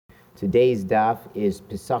Today's daf is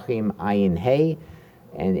Pesachim Ayin Hey,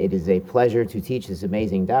 and it is a pleasure to teach this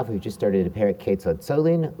amazing daf. We've just started a parak Ketzad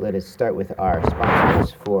Solin. Let us start with our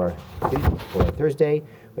sponsors for Thursday.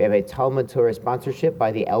 We have a Talmud Torah sponsorship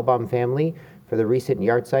by the Elbaum family for the recent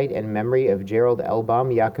yahrzeit and memory of Gerald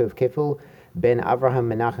Elbaum, Yaakov Kifel, Ben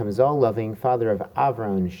Avraham Menachem Zal, loving father of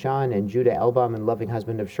Avron, Sean, and Judah Elbaum, and loving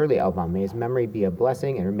husband of Shirley Elbaum. May his memory be a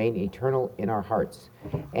blessing and remain eternal in our hearts.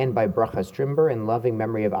 And by Bracha Strimber, in loving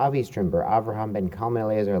memory of Avi Strimber, Avraham Ben Kalman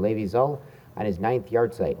Eliezer Levi Zal, on his 9th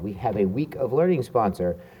yahrzeit. We have a week of learning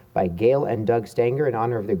sponsor by Gail and Doug Stanger in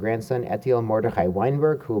honor of their grandson Etiel Mordechai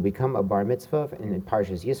Weinberg, who will become a bar mitzvah in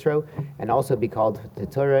Parshas Yisro and also be called the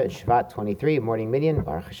Torah Shvat 23, morning minyan,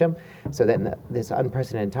 Baruch Hashem, so that in this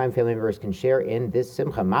unprecedented time, family members can share in this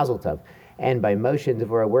Simcha Mazel Tov. And by Moshe and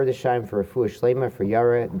Devorah Werdesheim for Refuah Shlema for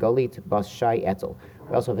Yara Golit Bas Shai Etzel.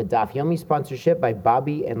 We also have a Daf Yomi sponsorship by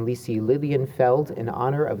Bobby and Lisi Lilienfeld in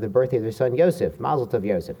honor of the birthday of their son Yosef, Mazel Tov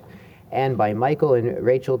Yosef. And by Michael and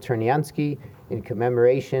Rachel Terniansky in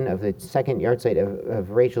commemoration of the 2nd yahrzeit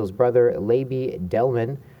of Rachel's brother, Levi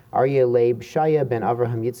Delman, Arya Leib, Shaya Ben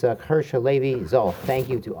Avraham Yitzhak, Hersha Levi, Zol. Thank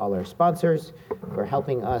you to all our sponsors for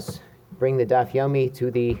helping us bring the Daf Yomi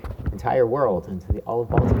to the entire world and to all of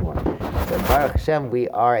Baltimore. So Baruch Hashem, we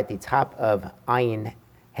are at the top of Ayin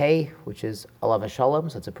Hey, which is Alav Shalom,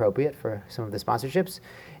 so it's appropriate for some of the sponsorships.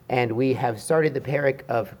 And we have started the parak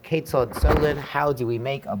of Ketzad Solin. How do we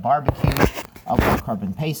make a barbecue of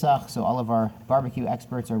Korban Pesach? So all of our barbecue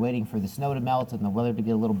experts are waiting for the snow to melt and the weather to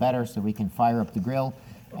get a little better so we can fire up the grill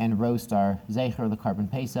and roast our Zecher, the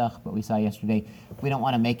Korban Pesach. But we saw yesterday, we don't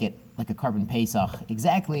want to make it like a Korban Pesach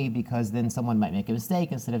exactly, because then someone might make a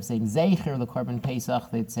mistake. Instead of saying Zecher, the Korban Pesach,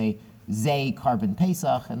 they'd say Zeh Korban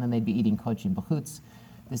Pesach, and then they'd be eating Kochim B'chutz.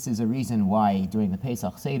 This is a reason why during the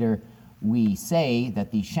Pesach Seder, we say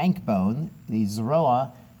that the shank bone, the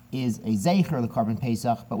zroa, is a zecher, the Korban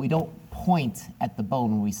Pesach, but we don't point at the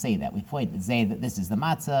bone when we say that. We point and say that this is the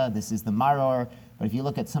matzah, this is the maror. But if you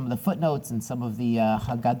look at some of the footnotes and some of the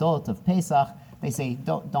Haggadot of Pesach, they say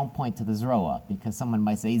don't point to the zroa, because someone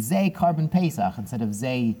might say zeh Korban Pesach instead of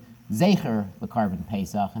zecher, the Korban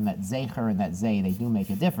Pesach, and that zecher and that zeh, they do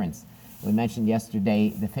make a difference. We mentioned yesterday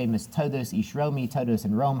the famous Todos Ishromi, Todos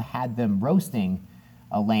in Rome had them roasting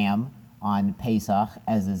a lamb on Pesach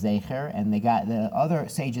as a zecher, and the other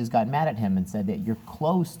sages got mad at him and said that you're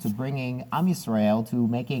close to bringing Am Yisrael to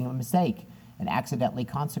making a mistake and accidentally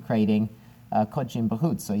consecrating Kochim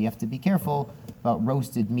B'chutz. So you have to be careful about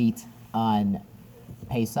roasted meat on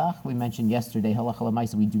Pesach. We mentioned yesterday, halacha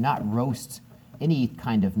l'maisa, we do not roast any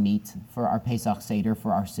kind of meat for our Pesach Seder,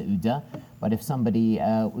 for our Seudah. But if somebody,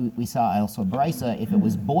 we saw also Baraisa, if it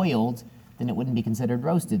was boiled, then it wouldn't be considered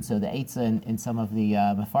roasted. So the Eitzah in some of the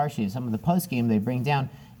Mefarshim, some of the poskim, they bring down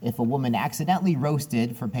if a woman accidentally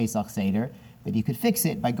roasted for Pesach Seder, that you could fix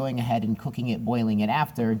it by going ahead and cooking it, boiling it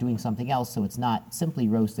after, doing something else, so it's not simply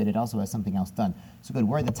roasted, it also has something else done. So good,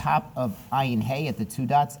 we're at the top of Ayin Hey at the 2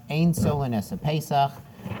 dots, Ein Solin Es Pesach.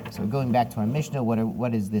 So going back to our Mishnah,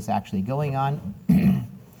 what is this actually going on?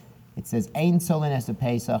 It says, Ein Solin Es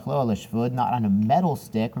Pesach, Lo Al Shvud, not on a metal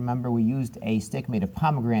stick. Remember, we used a stick made of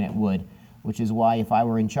pomegranate wood, which is why if I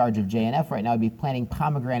were in charge of JNF right now, I'd be planting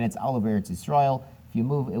pomegranates all over Eretz Yisrael. If you're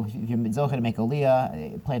zocheh to make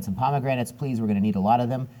aliyah, plant some pomegranates, please. We're going to need a lot of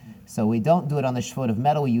them. So we don't do it on the shvut of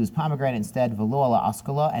metal. We use pomegranate instead, v'lo ala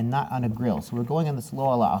askala, and not on a grill. So we're going on this lo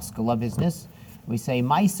ala askala business. We say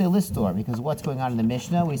maise listor, because what's going on in the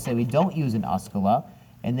Mishnah? We say we don't use an askala,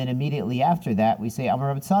 and then immediately after that, we say Amar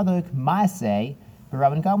Rav Tzadok maase. But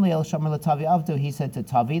Rabban Gamliel Shomer LaTavi Avdo, he said to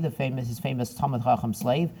Tavi, his famous Talmud Chacham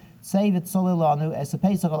slave, Save it solilanu as a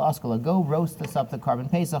Pesach al Askala. Go roast this up the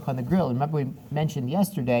Korban Pesach on the grill. Remember, we mentioned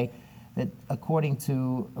yesterday that according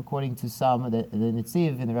to some, the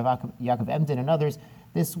Nitziv and the Rav Yaakov Emden and others,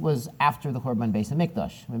 this was after the Churban Beis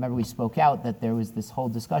HaMikdash. Remember, we spoke out that there was this whole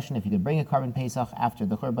discussion if you could bring a Korban Pesach after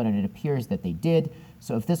the Churban, and it appears that they did.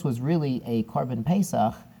 So if this was really a Korban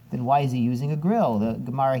Pesach, then why is he using a grill? The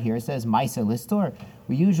Gemara here says, Maisa Listor.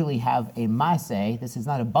 We usually have a Maaseh. This is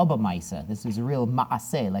not a Baba Maisa. This is a real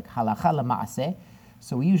Maaseh, like Halacha la Maaseh.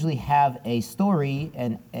 So we usually have a story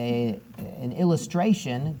and an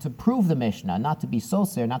illustration to prove the Mishnah, not to be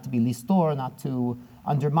Soser, not to be Listor, not to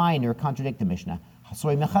undermine or contradict the Mishnah.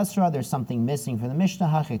 Hasroi Mechasra, there's something missing from the Mishnah.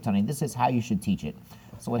 Hachetani, this is how you should teach it.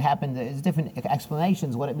 So what happened, there's different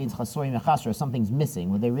explanations what it means, Hasroi Mechasra, something's missing.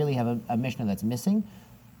 Would they really have a Mishnah that's missing?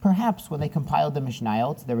 Perhaps when they compiled the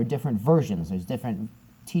Mishnayot, there were different versions. There's different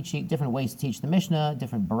ways to teach the Mishnah,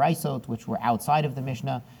 different baraisot, which were outside of the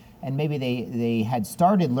Mishnah, and maybe they had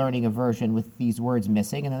started learning a version with these words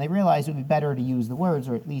missing, and then they realized it would be better to use the words,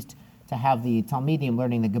 or at least to have the Talmidim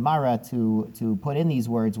learning the Gemara to put in these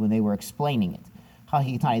words when they were explaining it.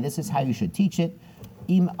 Hahikitani, this is how you should teach it.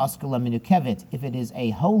 Im askala minukevet, if it is a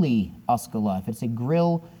holy askala, if it's a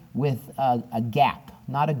grill with a gap,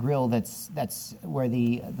 not a grill that's where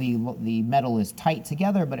the metal is tight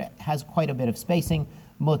together, but it has quite a bit of spacing,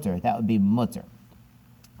 mutter, that would be mutter.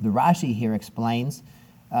 The Rashi here explains,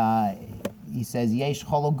 he says, Yesh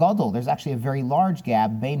cholo gadol, there's actually a very large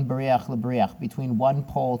gap, bein bariach lebariach, between one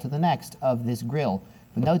pole to the next of this grill.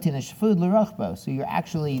 So you're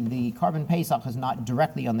actually, the carbon pesach is not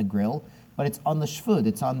directly on the grill, but it's on the shvud,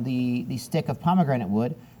 it's on the stick of pomegranate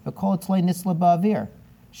wood, but kol tlei nisla ba'avir,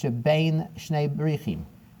 shebein shnei berichim.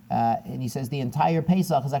 And he says the entire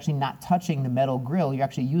pesach is actually not touching the metal grill, you're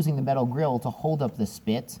actually using the metal grill to hold up the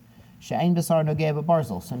spit. She'ein basar nogeh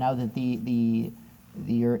b'barzel. So now that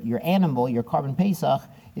your animal, your carbon pesach,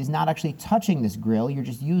 is not actually touching this grill, you're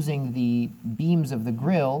just using the beams of the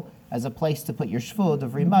grill as a place to put your shvud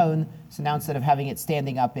of rimon. So now instead of having it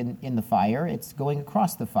standing up in the fire, it's going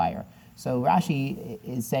across the fire. So Rashi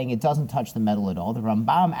is saying it doesn't touch the metal at all. The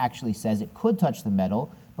Rambam actually says it could touch the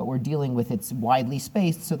metal, but we're dealing with it's widely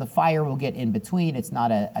spaced, so the fire will get in between. It's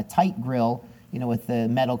not a tight grill, with the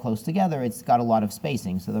metal close together. It's got a lot of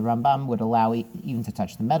spacing. So the Rambam would allow even to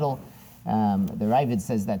touch the metal. The Ravid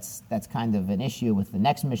says that's kind of an issue with the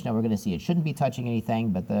next Mishnah. We're going to see it shouldn't be touching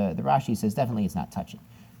anything, but the Rashi says definitely it's not touching.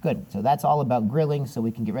 Good. So that's all about grilling, so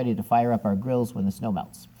we can get ready to fire up our grills when the snow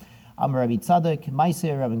melts. Amar Rabbi Tzadok,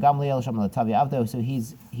 Meiser, Rabbi Gamliel, Shem Latavi Avdo. So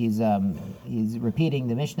he's repeating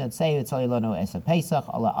the Mishnah. Say it's Tzalilano Esa Pesach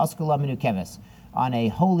Ala Askala Minu Keves, on a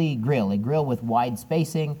holy grill, a grill with wide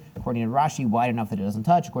spacing. According to Rashi, wide enough that it doesn't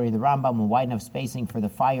touch. According to the Rambam, wide enough spacing for the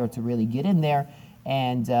fire to really get in there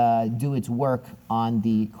and do its work on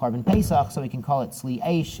the carbon pesach, so we can call it sli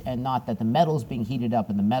eish, and not that the metal is being heated up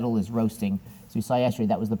and the metal is roasting. So we saw yesterday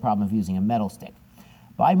that was the problem of using a metal stick.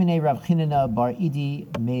 Ba'imene Rav Chinina bar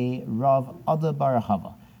Idi me Rav Ada bar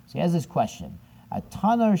Hava. So he has this question: a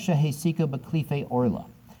tanar shehesika b'klife orla,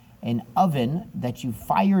 an oven that you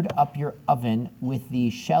fired up your oven with the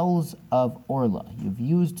shells of orla. You've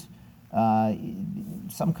used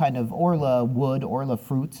some kind of orla wood, orla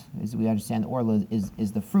fruit, as we understand orla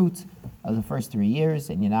is the fruit of the first 3 years,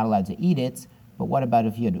 and you're not allowed to eat it. But what about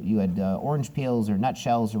if you had orange peels or nut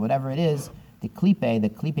shells or whatever it is, the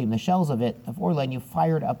klipim, the shells of orla, and you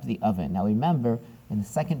fired up the oven. Now remember, in the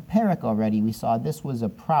second parak already, we saw this was a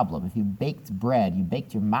problem. If you baked bread, you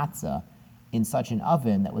baked your matzah in such an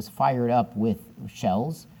oven that was fired up with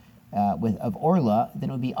shells of orla, then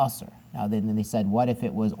it would be usr. Now then they said, what if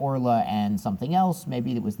it was orla and something else?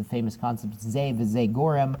 Maybe it was the famous concept zeh v'zeh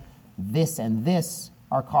gorem. This and this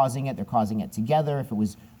are causing it. They're causing it together. If it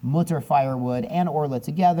was mutter firewood and orla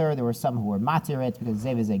together, there were some who were matir it because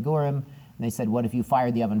zeh v'zeh gorem. And they said, what if you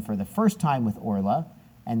fired the oven for the first time with orla?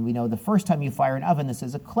 And we know the first time you fire an oven, this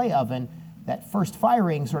is a clay oven, that first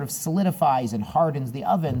firing sort of solidifies and hardens the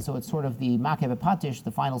oven, so it's sort of the makeh patish, the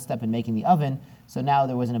final step in making the oven. So now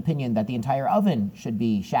there was an opinion that the entire oven should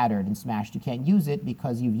be shattered and smashed. You can't use it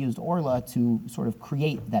because you've used orla to sort of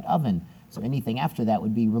create that oven. So anything after that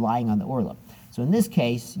would be relying on the orla. So in this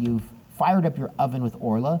case, you've fired up your oven with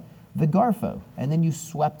orla, the garfo, and then you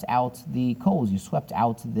swept out the coals. You swept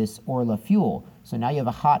out this orla fuel. So now you have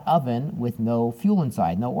a hot oven with no fuel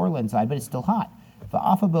inside, no orla inside, but it's still hot.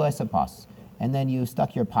 Va'afabo esapas. And then you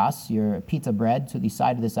stuck your pizza bread to the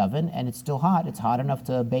side of this oven, and it's still hot. It's hot enough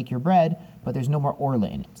to bake your bread, but there's no more orla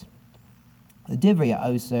in it. The divrei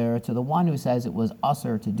oser, to the one who says it was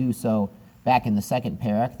usher to do so back in the second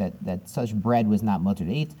parak, that such bread was not mutter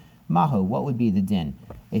to eat, mahu, what would be the din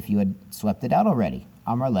if you had swept it out already?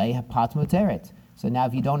 Amar le hapat muteret. So now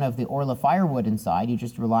if you don't have the orla firewood inside, you're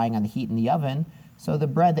just relying on the heat in the oven, so the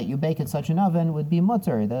bread that you bake in such an oven would be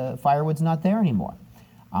mutter. The firewood's not there anymore.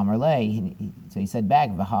 Amar le, so he said back,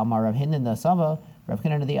 V'ha'amar Rav Hinan the Sava, Rav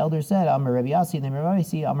Hinan the elder said, Amar Rabbi Yasi, and then Rabbi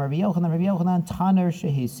Yasi, Amar Rabbi Yochanan, Taner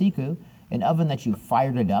Shehisiku, an oven that you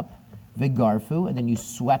fired it up, V'garfu, and then you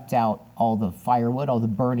swept out all the firewood, all the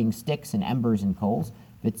burning sticks and embers and coals,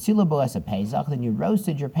 V'tzila bo'esa Pesach, then you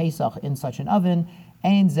roasted your Pesach in such an oven,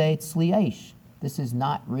 and zayt sli eish. This is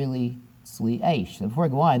not really sli eish. So before I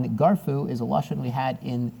go on, Garfu is a lashon we had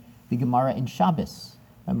in the Gemara in Shabbos.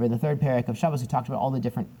 Remember, in the third parak of Shabbos, we talked about all the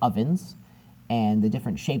different ovens and the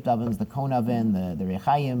different shaped ovens, the cone oven, the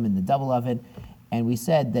rechayim, and the double oven. And we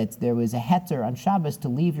said that there was a heter on Shabbos to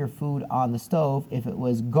leave your food on the stove if it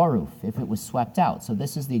was garuf, if it was swept out. So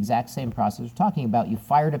this is the exact same process we're talking about. You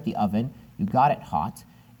fired up the oven, you got it hot,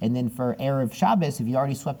 and then for Erev Shabbos, if you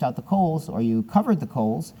already swept out the coals or you covered the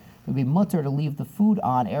coals, it would be mutter to leave the food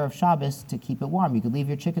on Erev Shabbos to keep it warm. You could leave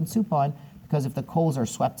your chicken soup on, because if the coals are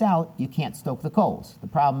swept out, you can't stoke the coals. The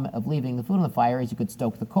problem of leaving the food on the fire is you could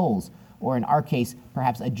stoke the coals, or in our case,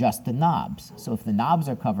 perhaps adjust the knobs. So if the knobs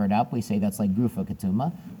are covered up, we say that's like grufa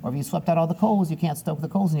ketuma, or if you swept out all the coals, you can't stoke the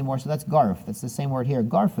coals anymore, so that's garf. That's the same word here,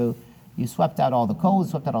 garfu. You swept out all the coals,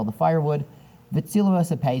 swept out all the firewood.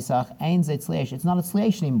 Vitzilu Pesach, ein tzliyesh. It's not a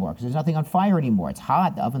tzliyesh anymore, because there's nothing on fire anymore. It's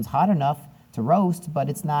hot, the oven's hot enough to roast, but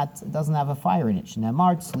it doesn't have a fire in it.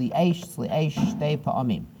 Shneimar tzliyesh shtei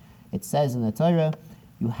pa'amim. It says in the Torah,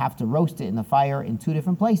 you have to roast it in the fire in two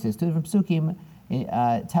different places. Two different psukim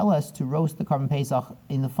tell us to roast the Korban Pesach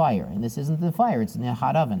in the fire. And this isn't the fire, it's in a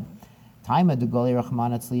hot oven. Taima de goli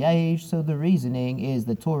rachmana tzliyesh. So the reasoning is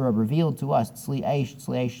the Torah revealed to us tzliyesh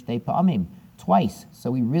shtei pa'amim, twice. So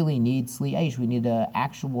we really need tzliyesh. We need an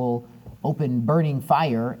actual open burning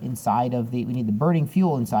fire inside of we need the burning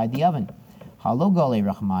fuel inside the oven. Halo goli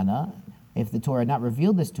rachmana. If the Torah had not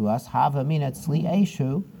revealed this to us, hava mina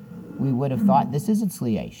tzlieshu, we would have thought this isn't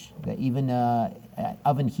tzliesh, that even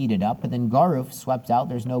oven heated up, but then garuf swept out,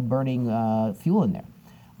 there's no burning fuel in there.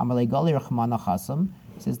 Amalei gali rachmana chasam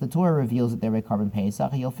says the Torah reveals that they're a Korban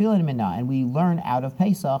Pesach, you'll feel it minna, and we learn out of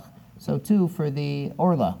Pesach, so too for the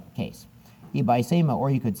Orla case. Ibai Sema, or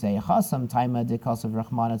you could say chasam taima de kasav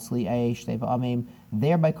rachmana tzliesh teva amim.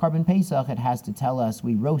 There by Korban Pesach, it has to tell us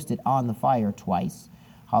we roast it on the fire twice.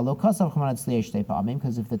 Halo kasav rachmana tzliesh teva amim,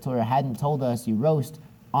 because if the Torah hadn't told us you roast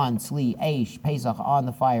on Tzli Eish, Pesach, on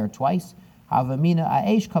the fire twice, Havamina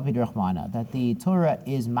Aish Kapid Rachmana, that the Torah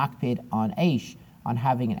is makpid on Eish, on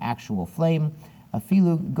having an actual flame,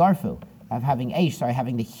 Afilu Garfu, of having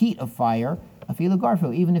the heat of fire, Afilu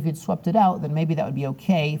Garfu, even if you'd swept it out, then maybe that would be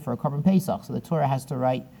okay for a Korban Pesach. So the Torah has to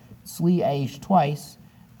write Tzli Eish twice,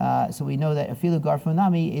 so we know that Afilu Garfu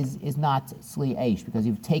Nami is not Tzli Eish, because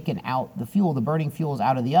you've taken out the fuel, the burning fuel is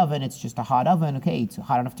out of the oven, it's just a hot oven, okay, it's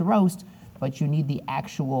hot enough to roast, but you need the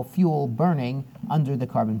actual fuel burning under the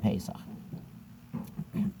Korban Pesach.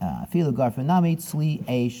 You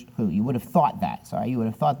would have thought that. You would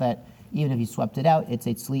have thought that even if you swept it out, it's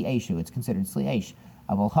a tzli eshu. It's considered tzli esh.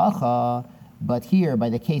 But here, by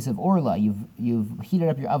the case of orla, you've heated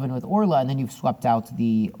up your oven with orla, and then you've swept out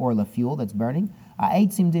the orla fuel that's burning.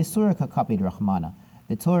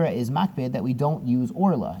 The Torah is makbid that we don't use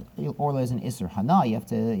orla. Orla is an isur hana. You have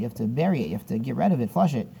to bury it. You have to get rid of it,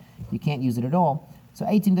 flush it. You can't use it at all. So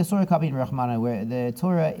 18 the Surah Kapid Rahmana, where the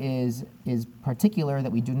Torah is particular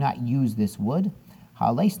that we do not use this wood.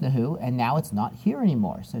 Ha'leisnahu, and now it's not here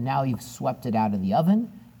anymore. So now you've swept it out of the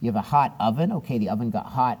oven. You have a hot oven. Okay, the oven got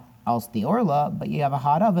hot, else the orla, but you have a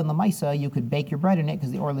hot oven, the maisa, you could bake your bread in it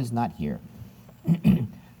because the orla is not here.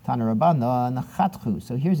 Tana Rabbana nachatchu.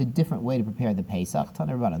 So here's a different way to prepare the Pesach.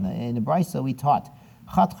 Tana Rabbana. In the Brisa we taught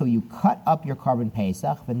chatchu, you cut up your Korban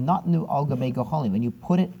Pesach, but not nu al gabei gochalim, when you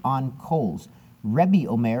put it on coals. Rebbe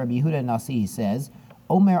Omer, Rabbi Yehuda Nasi, he says,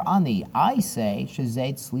 Omer Ani, I say,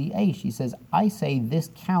 shezei tzli eish. He says, I say this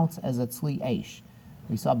counts as a tzli eish.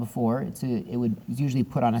 We saw before, it would usually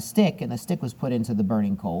put on a stick, and the stick was put into the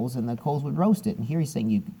burning coals, and the coals would roast it. And here he's saying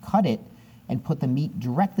you cut it and put the meat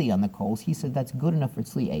directly on the coals. He said that's good enough for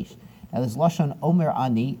tzli eish. Now this Lashon Omer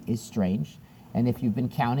Ani is strange, and if you've been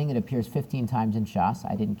counting, it appears 15 times in Shas.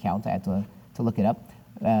 I didn't count, I had to look it up.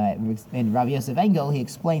 In Rav Yosef Engel, he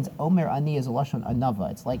explains Omer Ani is a Lashon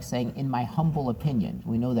Anava. It's like saying, in my humble opinion.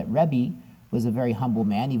 We know that Rebbe was a very humble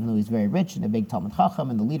man, even though he's very rich and a big Talmud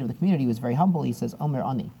Chacham, and the leader of the community was very humble. He says Omer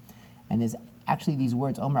Ani. And actually these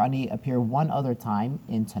words, Omer Ani, appear one other time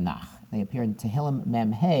in Tanakh. They appear in Tehillim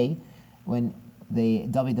Mem Hey, when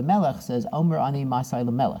David the Melech says, Omer Ani Masai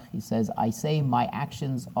Melech. He says, I say my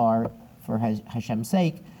actions are for Hashem's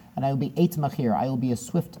sake, and I will be Eit Machir, I will be a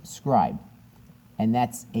swift scribe. And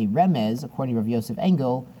that's a remez, according to Rav Yosef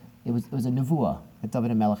Engel, it was a nevuah that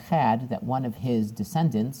David HaMelech had, that one of his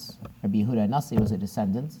descendants, Rabbi Yehuda Nasi was a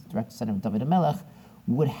descendant, direct descendant of David HaMelech,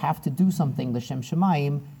 would have to do something, l'shem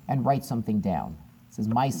Shemayim, and write something down. It says,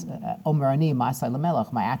 Omer Ani Ma'asai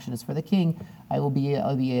L'Melech, my action is for the king, I will be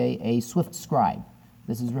a swift scribe.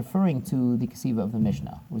 This is referring to the Kesiva of the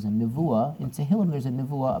Mishnah. It was a nevuah. In Tehillim, there's a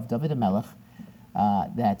nevuah of David HaMelech,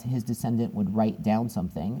 that his descendant would write down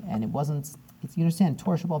something, and it wasn't, you understand,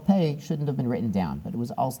 Torah Shabbal Pei shouldn't have been written down, but it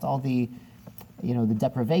was all the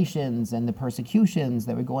deprivations and the persecutions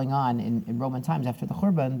that were going on in Roman times after the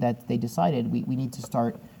Churban that they decided we need to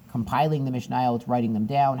start compiling the Mishnayot, writing them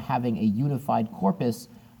down, having a unified corpus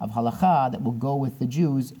of halacha that will go with the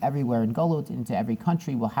Jews everywhere in Golut, into every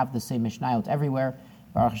country. We'll have the same Mishnayot everywhere.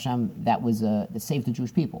 Baruch Hashem, that was to save the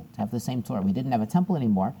Jewish people, to have the same Torah. We didn't have a temple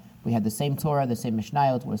anymore. We had the same Torah, the same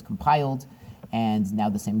Mishnayot was compiled, And now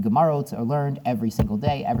the same Gemarot are learned every single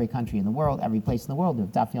day, every country in the world, every place in the world. We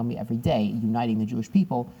have Daf Yomi every day, uniting the Jewish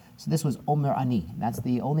people. So this was Omer Ani. That's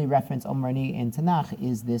the only reference, Omer Ani, in Tanakh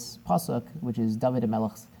is this pasuk, which is David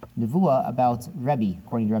HaMelech's Nevuah about Rebbe,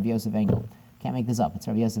 according to Rav Yosef Engel. Can't make this up, it's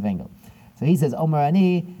Rav Yosef Engel. So he says, Omer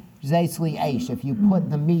Ani, Zesli Eish, if you put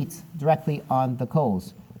the meat directly on the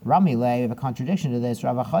coals. Rami Le, we have a contradiction to this.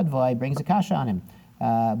 Rav Achadvai brings a kasha on him.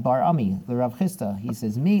 Bar Ami, the Rav Chisda, he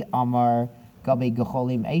says, Mi Amar Gabi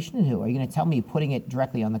Gecholim Eishnhu. Are you going to tell me putting it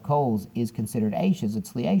directly on the coals is considered Eish? Is it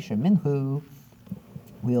Tzli Eish or Minhu?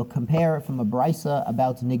 We'll compare from a brisa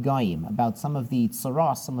about Nigayim, about some of the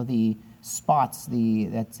tsaras, some of the spots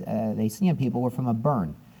that they see on people were from a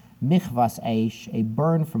burn. Michvas Eish, a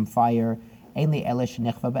burn from fire. Ainli Elish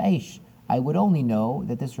Nechva Ba'eish. I would only know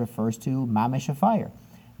that this refers to Mamish, a fire.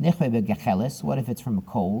 Nechva Begechelis, what if it's from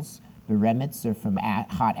coals? Beremitz, or from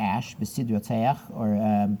hot ash. Besidroteach, or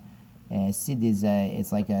sid is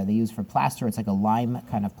it's like they use for plaster. It's like a lime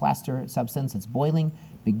kind of plaster substance. It's boiling.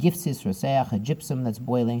 Begifsis roseach, a gypsum that's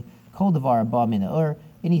boiling. Kol davar ba min ur,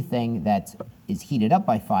 anything that is heated up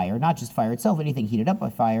by fire, not just fire itself, anything heated up by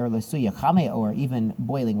fire. Lesuya chame, or even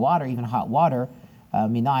boiling water, even hot water.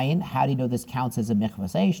 Minayin, how do you know this counts as a michvah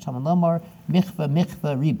eish? Talmud lomar michvah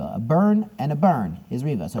riba. A burn and a burn is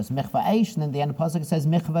riba. So it's michvah eish, and then the end of the pasuk says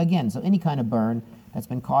michvah again. So any kind of burn that's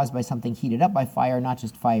been caused by something heated up by fire, not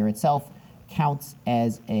just fire itself, counts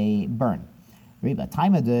as a burn. Riba.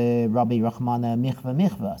 Taima de Rabbi Rachmana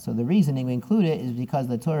michvah. So the reasoning we include it is because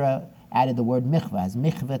the Torah added the word michvah, as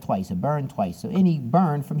michvah twice, a burn twice. So any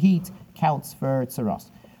burn from heat counts for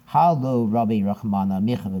tzaros. Halo Rabbi Rachmana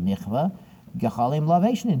michvah. Gechalim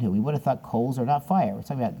lavation into. We would have thought coals are not fire. We're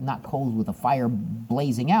talking about not coals with a fire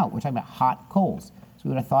blazing out. We're talking about hot coals. So we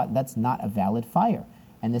would have thought that's not a valid fire.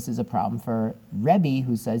 And this is a problem for Rebbe,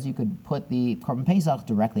 who says you could put the Korban Pesach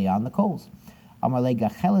directly on the coals. Amarle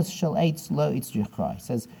gachelis shel eitz lo eitz jichra. He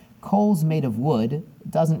says coals made of wood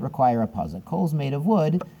doesn't require a puzzle. Coals made of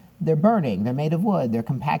wood, they're burning. They're made of wood. They're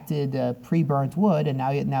compacted, pre-burnt wood, and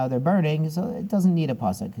now they're burning. So it doesn't need a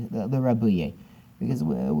pasuk. The Rabbuye. Because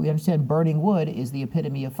we understand burning wood is the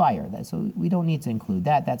epitome of fire. So we don't need to include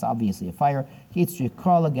that. That's obviously a fire. Needed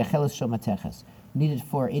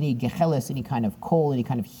for any gechelis, any kind of coal, any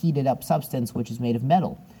kind of heated up substance which is made of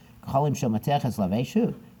metal. So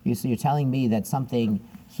you're telling me that something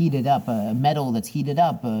heated up, a metal that's heated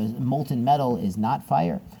up, molten metal, is not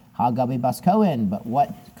fire. Hagabi Bas Kohen, but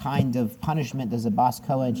what kind of punishment does a Bas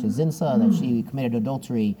Kohen Shazinsa, that she committed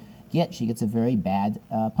adultery, get? She gets a very bad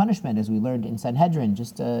punishment, as we learned in Sanhedrin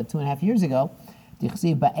just 2.5 years ago.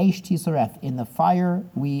 In the fire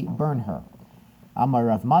we burn her. Amar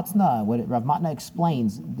Rav Matna, what Rav Matna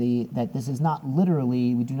explains, that this is not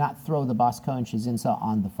literally, we do not throw the Bas Kohen Shazinsa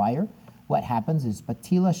on the fire. What happens is,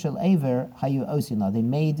 Batila Shel Aver Hayu Osina, they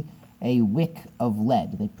made a wick of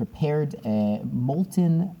lead. They prepared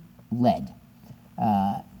molten lead.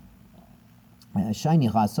 Shiny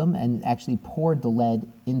chasam, and actually poured the lead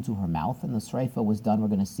into her mouth, and the sreifa was done, we're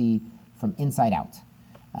going to see, from inside out.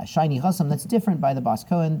 Shiny chasam, that's different by the Bas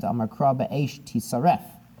Kohen. Amar kra be'esh tisaref,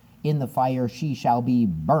 in the fire she shall be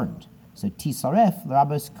burned. So tisaref,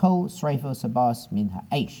 l'rabos kol sreifa sabas min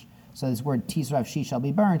ha'esh. So this word tisaref, she shall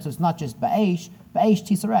be burned. So it's not just be'esh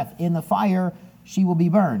tisaref, in the fire she will be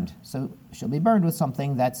burned. So she'll be burned with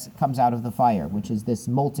something that comes out of the fire, which is this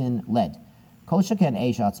molten lead. Kol shaken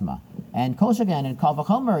eish atzma. And kol shaken and kal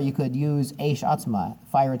v'chomer, you could use eish atzma,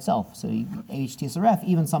 fire itself. So eish tisaref,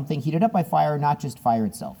 even something heated up by fire, not just fire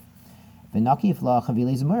itself. V'nakif la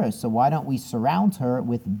chavili zemuros. So why don't we surround her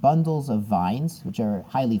with bundles of vines, which are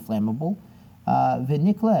highly flammable,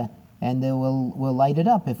 v'nikle, and then we'll light it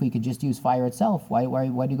up if we could just use fire itself. Why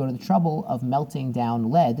do you go to the trouble of melting down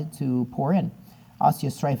lead to pour in?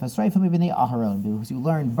 Asya streifa maybe the Aharon, because you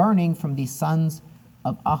learn burning from the sons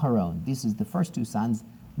of Aharon. This is the first two sons,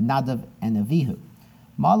 Nadav and Avihu.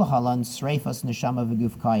 Malachalan sreifas neshama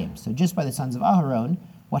v'guf kayim. So just by the sons of Aharon,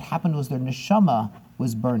 what happened was their neshama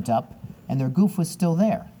was burnt up, and their goof was still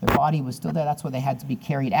there. Their body was still there. That's why they had to be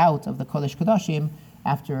carried out of the Kodesh Kodashim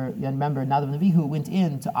after, you remember, Nadav and Avihu went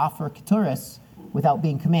in to offer Keturis without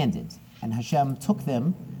being commanded. And Hashem took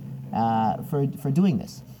them for doing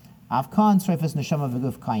this. Avkan sreifas neshama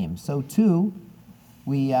v'guf kayim. So too,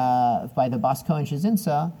 we by the Bas Kohen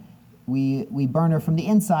Shazinsa, we burn her from the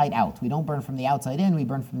inside out. We don't burn from the outside in, we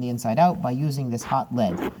burn from the inside out by using this hot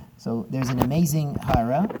lead. So there's an amazing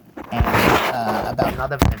hara about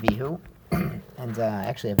Nadav and Avihu, and I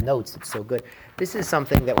actually have notes, it's so good. This is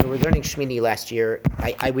something that when we were learning Shmini last year,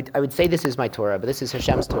 I would say this is my Torah, but this is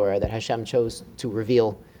Hashem's Torah that Hashem chose to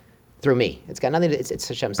reveal through me. It's got nothing to, it's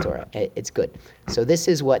Hashem's Torah. It's good. So this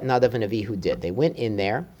is what Nadav and Avihu did. They went in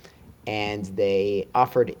there and they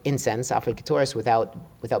offered incense, offered Keturah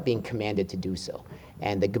without being commanded to do so.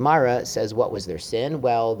 And the Gemara says, what was their sin?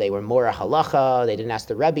 Well, they were Mora Halacha, they didn't ask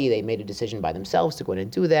the Rebbe, they made a decision by themselves to go in and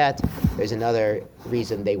do that. There's another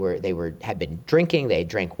reason they had been drinking, they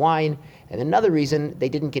drank wine, and another reason they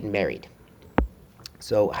didn't get married.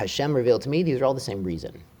 So Hashem revealed to me, these are all the same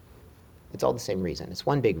reason. It's all the same reason. It's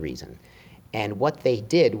one big reason. And what they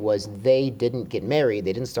did was they didn't get married,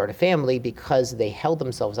 they didn't start a family because they held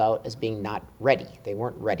themselves out as being not ready. They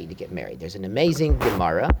weren't ready to get married. There's an amazing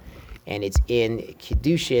Gemara, and it's in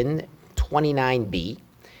Kiddushin 29b. And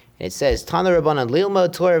it says, Tana Rabbanan,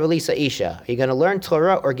 Lilmod Torah v'lisa isha. Are you going to learn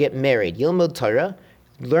Torah or get married? Yilmod Torah,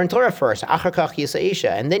 learn Torah first, achar kach yisa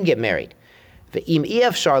isha, and then get married. V'im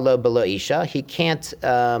iyavshar lo b'lo isha, he can't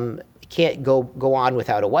go on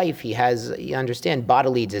without a wife. He has, you understand,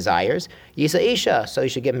 bodily desires. Yisa isha, so he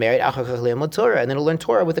should get married, achar kach lilmod Torah, and then he'll learn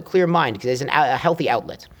Torah with a clear mind, because there's a healthy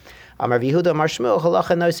outlet. Amar Yehuda Amar Shmuel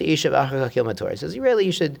halacha nosi isha v'achar kach yilmod Torah. He says, really,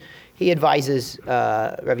 you should. He advises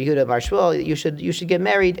Rabbi Yehuda Amar Shmuel, you should get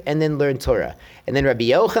married and then learn Torah. And then Rabbi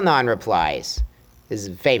Yochanan replies, this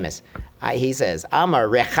is famous. He says, Amar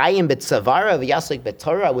rechayim b'tzavara v'yaslik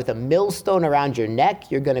b'Torah, with a millstone around your neck,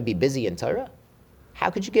 you're going to be busy in Torah. How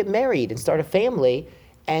could you get married and start a family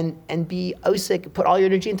and be osik, put all your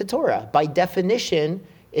energy into Torah? By definition,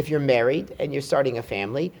 if you're married and you're starting a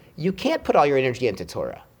family, you can't put all your energy into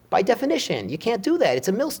Torah. By definition, you can't do that. It's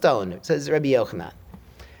a millstone, says Rabbi Yochanan.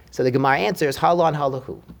 So the Gemara answers, Halon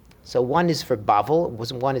halahu. So one is for Bavel,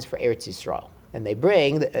 one is for Eretz Yisrael. And they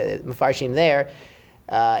bring, Mefarshim there,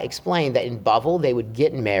 explain that in Bavel they would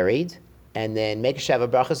get married and then make a Sheva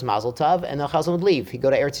Brachas Mazel Tov, and the Chazan would leave. He'd go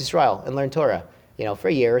to Eretz Yisrael and learn Torah, for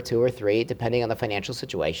a year or two or three, depending on the financial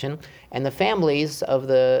situation. And the families of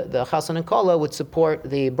the Chassan and Kola would support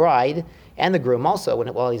the bride and the groom also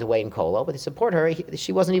while he's away in Kola, but they support her.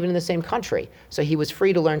 She wasn't even in the same country. So he was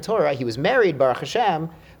free to learn Torah. He was married, Baruch Hashem,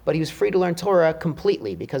 but he was free to learn Torah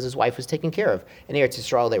completely because his wife was taken care of. In Eretz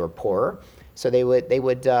Yisrael, they were poorer, so they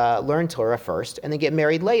would learn Torah first and then get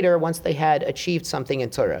married later once they had achieved something in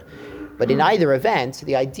Torah. But in either event,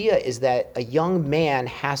 the idea is that a young man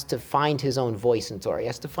has to find his own voice in Torah. He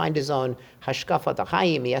has to find his own hashkafat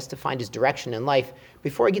ha'chaim. He has to find his direction in life.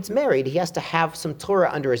 Before he gets married, he has to have some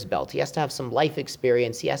Torah under his belt. He has to have some life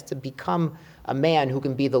experience. He has to become a man who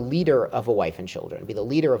can be the leader of a wife and children, be the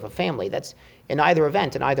leader of a family. That's in either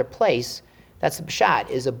event, in either place. That's the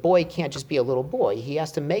pshat, is a boy can't just be a little boy. He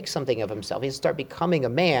has to make something of himself. He has to start becoming a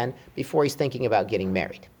man before he's thinking about getting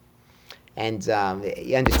married. And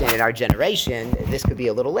you understand, in our generation, this could be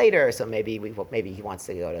a little later. So maybe he wants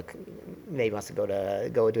to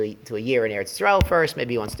go to a year in Eretz Yisrael first.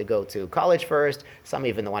 Maybe he wants to go to college first. Some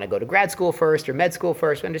even want to go to grad school first or med school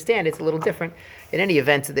first. We understand it's a little different. In any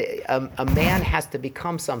event, a man has to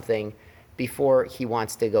become something before he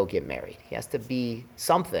wants to go get married. He has to be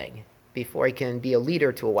something before he can be a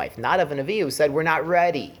leader to a wife. Nadav and Avihu said, "We're not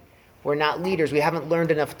ready. We're not leaders. We haven't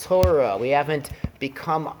learned enough Torah. We haven't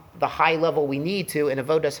become the high level we need to in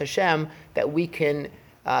Avodas Hashem that we can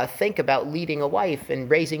think about leading a wife and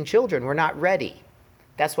raising children. We're not ready."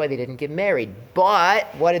 That's why they didn't get married. But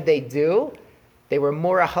what did they do? They were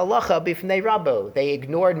Mora Halacha Bifnei Rabbo. They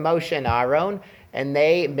ignored Moshe and Aaron, and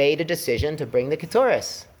they made a decision to bring the Keturah,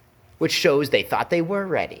 which shows they thought they were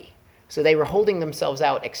ready. So they were holding themselves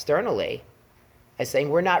out externally as saying,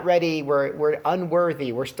 we're not ready, we're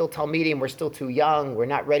unworthy, we're still Talmidim, we're still too young, we're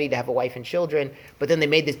not ready to have a wife and children. But then they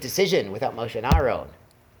made this decision without Moshe and Aaron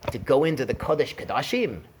to go into the Kodesh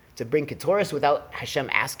Kodashim, to bring Keturah without Hashem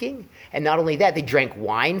asking. And not only that, they drank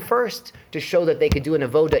wine first to show that they could do an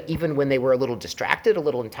avoda even when they were a little distracted, a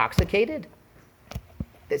little intoxicated.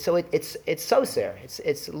 So it's soser.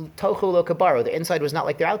 It's tochu lo kabaro. The inside was not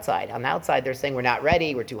like their outside. On the outside, they're saying we're not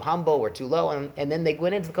ready, we're too humble, we're too low, and then they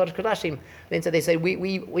went into the Kodesh Kodashim. Then they said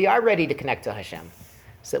we are ready to connect to Hashem.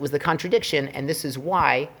 So it was the contradiction, and this is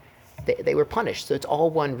why they were punished. So it's all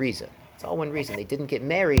one reason. It's all one reason. They didn't get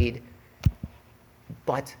married,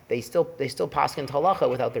 but they still paskin halacha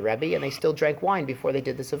without the Rebbe, and they still drank wine before they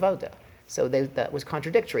did this avoda. So that was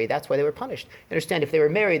contradictory. That's why they were punished. You understand, if they were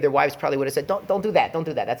married, their wives probably would have said, don't do that,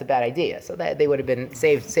 that's a bad idea. So that they would have been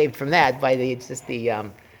saved from that by the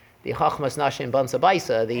chachmas nashim ban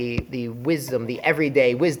sabaisa, the wisdom, the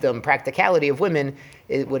everyday wisdom, practicality of women.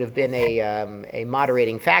 It would have been a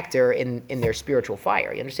moderating factor in their spiritual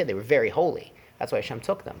fire. You understand, they were very holy. That's why Hashem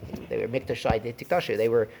took them. They were Mikdashai Tikdashi. They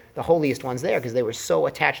were the holiest ones there because they were so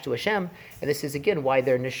attached to Hashem. And this is again why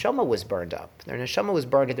their neshama was burned up. Their neshama was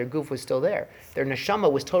burned and their goof was still there. Their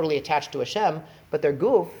neshama was totally attached to Hashem, but their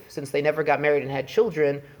goof, since they never got married and had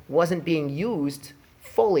children, wasn't being used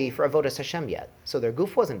fully for Avodas Hashem yet. So their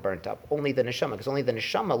goof wasn't burnt up, only the neshama, because only the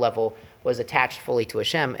neshama level was attached fully to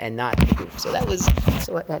Hashem and not the goof. So that was,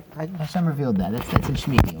 Hashem revealed that. That's in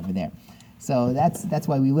Shmini over there. So that's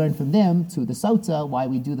why we learned from them to the Sotza, why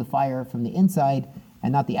we do the fire from the inside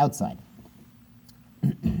and not the outside.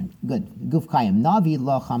 Good. Guf Kayim. Navi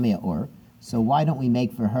lo chamea or. So why don't we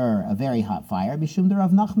make for her a very hot fire? Bishum de Rav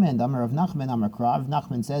Nachman. Amar Rav Nachman, Amar Kra. Rav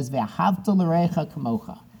Nachman says, Ve'ahavta l'reicha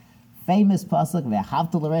kamocha. Famous pasuk,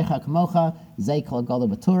 Ve'ahavta l'reicha kamocha, zei kol gala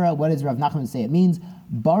b'Torah. What does Rav Nachman say? It means,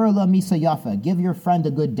 Barala misa yafa. Give your friend a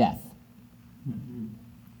good death.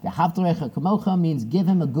 Ve'ahavta l'reicha kamocha means give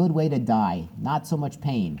him a good way to die, not so much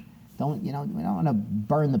pain. We don't want to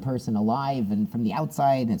burn the person alive and from the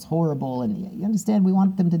outside, and it's horrible. And you understand, we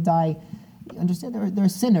want them to die. You understand, they're a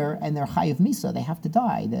sinner and they're chayiv misa. They have to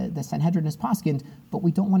die. The Sanhedrin is paskind, but we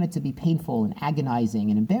don't want it to be painful and agonizing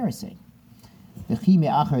and embarrassing. So since we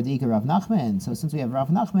have Rav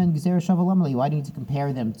Nachman, why do you need to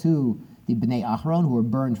compare them to the Bnei Acharon who were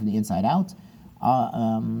burned from the inside out?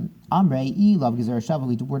 We're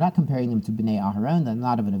not comparing them to Bnei Aharon, the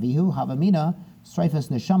not of an Avihu. Havamina, Streifas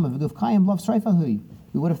Neshama V'guf Kayim Love Streifahui.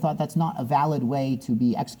 We would have thought that's not a valid way to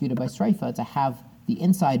be executed by Streifa, to have the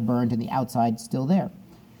inside burned and the outside still there.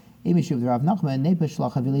 And if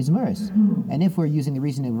we're using the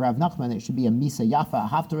reasoning of Rav Nachman, it should be a Misa Yafa,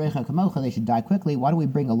 Haftarecha Kamocha, they should die quickly. Why do we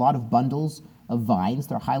bring a lot of bundles of vines?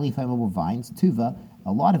 They're highly flammable vines, Tuva,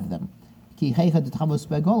 a lot of them.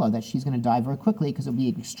 That she's going to die very quickly because it'll be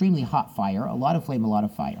an extremely hot fire, a lot of flame, a lot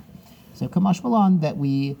of fire. So Kamash Malan, that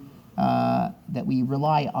we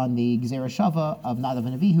rely on the Gzera Shava of Nadav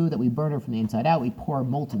and Avihu, that we burn her from the inside out. We pour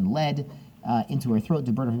molten lead into her throat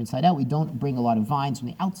to burn her from inside out. We don't bring a lot of vines from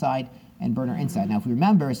the outside and burn her inside. Now, if we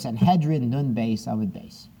remember, Sanhedrin Nun Beis Amud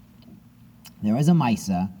Beis, there is a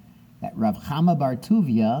Maisa that Rav Chama Bar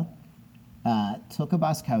Tuvia took a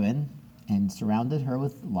Bas Kohen and surrounded her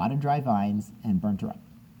with a lot of dry vines and burnt her up.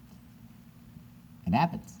 It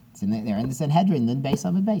happens. They're in the Sanhedrin, then base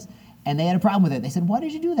on the base. And they had a problem with it. They said, what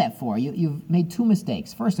did you do that for? You've made two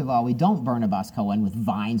mistakes. First of all, we don't burn a Bas Kohen with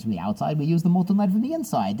vines from the outside. We use the molten lead from the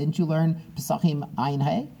inside. Didn't you learn Pesachim Ayin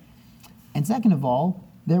Hay? And second of all,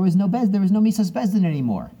 there was no Misas Bezdin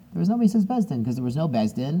anymore. There was no Misas Bezdin because there was no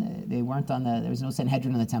Bezdin. There was no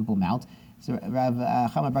Sanhedrin on the Temple Mount. So Rav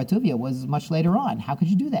Chama Bar Tuvia was much later on. How could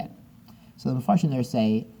you do that? So the Mepharshim there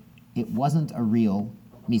say it wasn't a real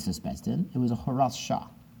Misas Bezdin. It was a Horas Shah.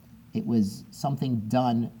 It was something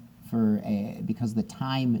done because the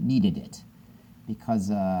time needed it, because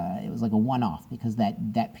it was like a one-off, because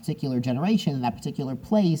that particular generation and that particular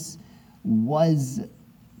place was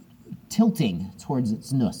tilting towards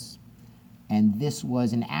its nus. And this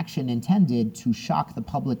was an action intended to shock the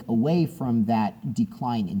public away from that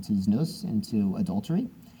decline into znus, into adultery.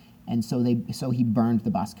 And so he burned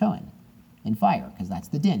the Bas Kohen in fire, because that's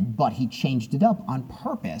the din. But he changed it up on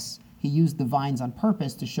purpose. He used the vines on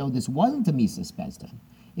purpose to show this wasn't a Misas Bezdin.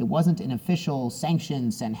 It wasn't an official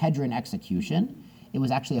sanctioned Sanhedrin execution. It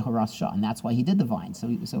was actually a Horas Shah, and that's why he did the vines. So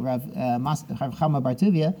Rav Chama Bar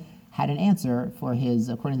Tuvia had an answer for his,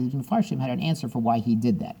 according to the Mepharshim, had an answer for why he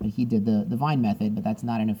did that. But he did the vine method, but that's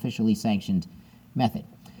not an officially sanctioned method.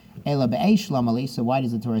 Ela be'esh lamali, so why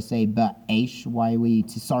does the Torah say be'esh? Why we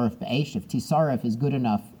tisarif be'esh? If tisarif is good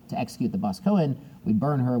enough to execute the Bas Kohen, we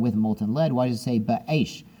burn her with molten lead. Why does it say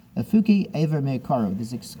be'esh? Afuki ever me'karu.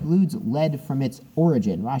 This excludes lead from its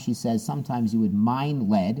origin. Rashi says sometimes you would mine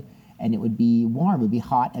lead and it would be warm, it would be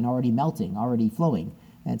hot and already melting, already flowing.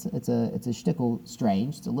 And it's a shtickle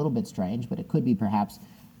strange. It's a little bit strange, but it could be perhaps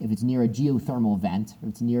if it's near a geothermal vent or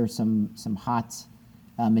it's near some hot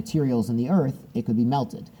materials in the earth, it could be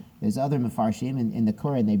melted. There's other Mefarshim in the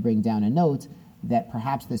Koran, they bring down a note that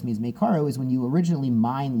perhaps this means me'karu is when you originally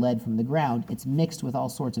mine lead from the ground, it's mixed with all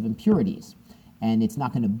sorts of impurities. And it's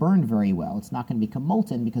not going to burn very well. It's not going to become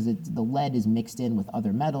molten because the lead is mixed in with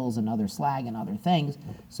other metals and other slag and other things.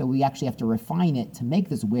 So we actually have to refine it to make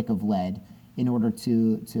this wick of lead in order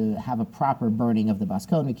to have a proper burning of the Bas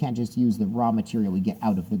Kohen. We can't just use the raw material we get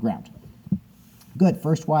out of the ground. Good,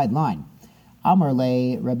 first wide line. Amar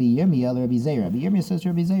le Rabbi Yirmiyah Rabbi Zera. Rabbi Yirmiyah says to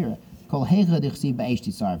Rabbi Zera, Kol heicha dichsi ba'esh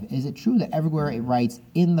tisarv. Is it true that everywhere it writes,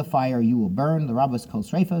 in the fire you will burn, the rabbis kol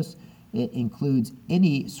streifos? It includes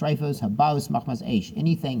any streifos, habaus, machmas eish,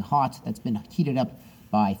 anything hot that's been heated up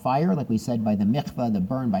by fire, like we said, by the mikvah, the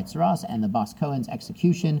burn by tzaras, and the Bas Kohen's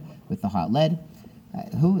execution with the hot lead. What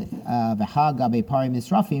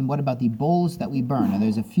about the bowls that we burn? Now,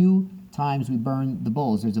 there's a few times we burn the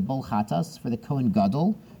bowls. There's a bowl chatas for the Kohen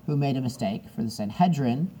Gadol, who made a mistake, for the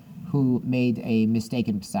Sanhedrin, who made a mistake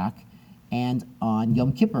in Pesach, and on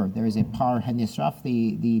Yom Kippur, there is a par hanisraf,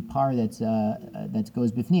 the par that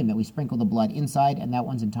goes bifnim, that we sprinkle the blood inside, and that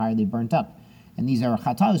one's entirely burnt up. And these are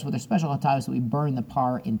chatas, but they're special chatas that we burn the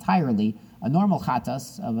par entirely. A normal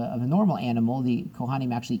chatas of a normal animal, the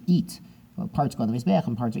Kohanim actually eat. Parts go on the mizbeach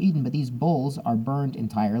and parts are eaten, but these bowls are burned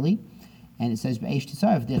entirely. And it says, B'esh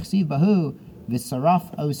tisaref, dichsiv bahu,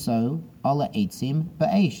 v'saraf oso, ala eitzim,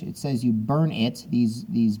 b'esh. It says you burn it,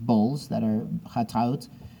 these bowls that are chataut,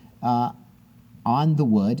 on the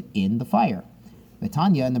wood in the fire.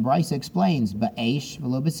 Tanya and the Brisa explains, ba'esh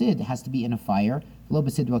v'lo b'sid, it has to be in a fire, v'lo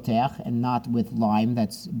b'sid roteach, and not with lime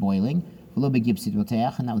that's boiling, v'lo b'gipsid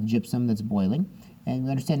roteach, and not with gypsum that's boiling, and we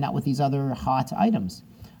understand not with these other hot items.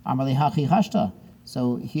 Amar li hachi hashta.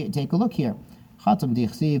 So here, take a look here. Chatam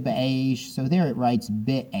dichsiv ba'esh. So there it writes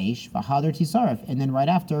be'esh v'hader tisaref, and then right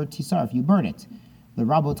after tisaref you burn it. The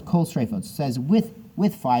Rabot Kol Sreifot says with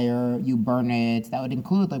fire you burn it. That would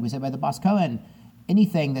include, like we said by the Bas Kohen,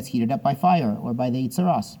 anything that's heated up by fire or by the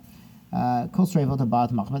Yitzaras. Kol Sreifot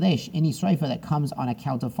abat machmadesh. Any sreifa that comes on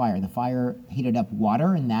account of fire. The fire heated up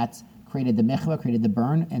water, and that created the mechva, created the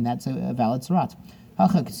burn, and that's a valid sarat. By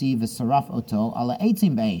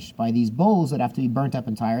these bowls that have to be burnt up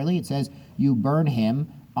entirely, it says you burn him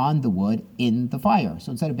on the wood in the fire.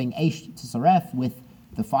 So instead of being eish tisaref with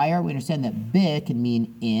the fire, we understand that be can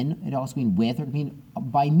mean in, it also can mean with, or it can mean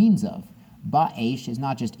by means of. Ba'esh is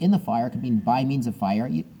not just in the fire, it can mean by means of fire.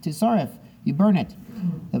 Tisaref, you burn it.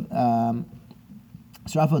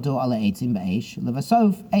 Srafoto ala eitzim ba'esh.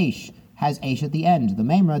 Levasof, eish, has eish at the end. The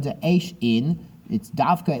memra de eish in, it's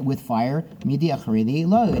davka with fire, midi acharili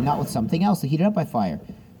lo, and not with something else to heat it up by fire.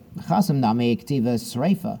 Chasam name ktiva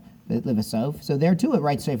sreifa, levasof. So there too it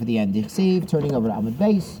writes sreifa at the end. Dichsiv, turning over to Amud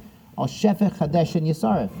Beis, al shefech chadesh and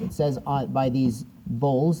yisaref. It says by these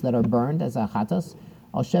bowls that are burned as a chatas,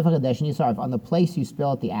 al shefech chadesh and yisaref. On the place you spill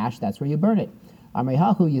out the ash, that's where you burn it.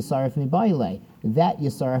 Amrihahu yisaref mibayle. That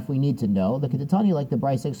yisaref we need to know. The Ketatani, like the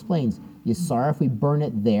Brisa explains, yisaref we burn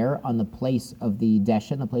it there on the place of the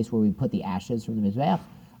deshen, the place where we put the ashes from the mizbeach.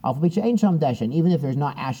 Alphabet ain't sham deshen, even if there's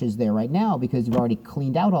not ashes there right now because you've already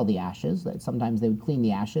cleaned out all the ashes. That sometimes they would clean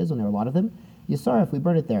the ashes when there were a lot of them. Yisaref we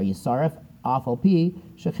burn it there. Yisaref afal pi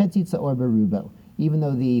shechetzitza or berubo. Even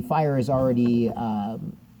though the fire is already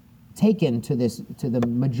taken to the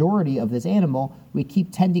majority of this animal, we keep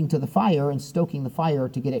tending to the fire and stoking the fire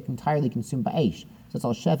to get it entirely consumed by Aish. So it's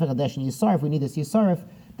all Shefech, Adesh, and Yisaref. We need this Yisaref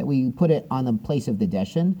that we put it on the place of the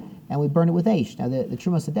Deshen, and we burn it with Aish. Now the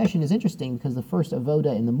Trumas Deshen is interesting because the first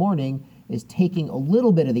Avoda in the morning is taking a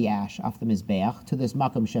little bit of the ash off the Mizbeach to this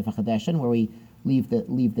Makam Shefech Deshen where we leave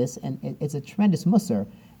this, and it's a tremendous musar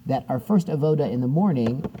that our first Avoda in the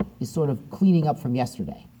morning is sort of cleaning up from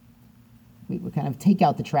yesterday. We kind of take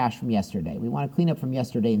out the trash from yesterday. We want to clean up from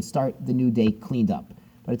yesterday and start the new day cleaned up.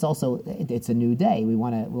 But it's also, it's a new day. We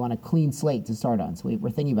want a clean slate to start on. So we're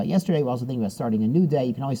thinking about yesterday. We're also thinking about starting a new day.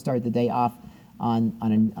 You can always start the day off on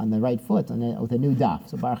the right foot with a new daf.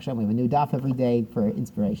 So Baruch Hashem, we have a new daf every day for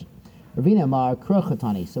inspiration. Ravina Amar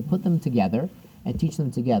Krochatani. So put them together and teach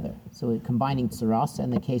them together. So combining tsaras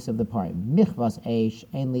and the case of the part. Michvas eish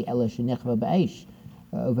enli ela shenichva ba'eish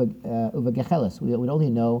uva gechelis. We would only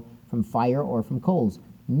know from fire or from coals.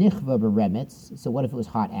 Nichva beremetz. So what if it was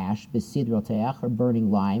hot ash? Besid roteach, or burning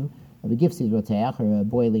lime. Begifsid roteach, or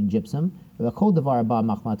boiling gypsum. Kol davar ba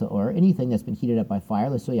machmata or, anything that's been heated up by fire.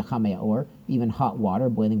 Lesuya chamei or, even hot water,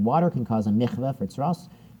 boiling water can cause a michva for tzras.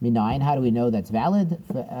 Minayin, how do we know that's valid?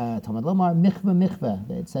 Talmud Lomar, michva.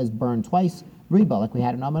 It says burn twice. Riba, like we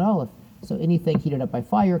had in Amud Aleph. So anything heated up by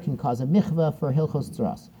fire can cause a michva for hilchos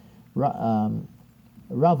tzras.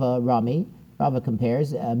 Rava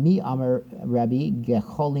compares, mi amar Rabbi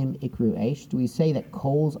gecholim ikru eish. Do we say that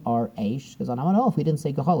coals are eish? Because on Amud Aleph we didn't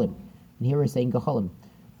say gecholim, and here we're saying gecholim.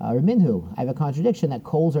 Reminhu, I have a contradiction that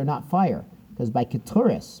coals are not fire, because by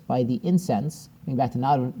keturis, by the incense, going back to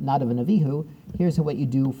Nadav and Avihu, here's what you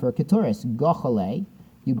do for keturis. Gochale,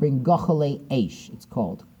 you bring gochale eish, it's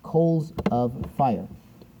called, coals of fire.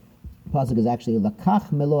 The pasuk is actually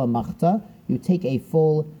lakach melo amachta, you take a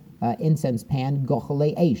full incense pan,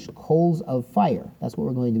 gochale eish, coals of fire. That's what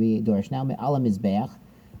we're going to be dorish now. Ala mizbeach,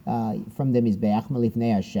 from the mizbeach,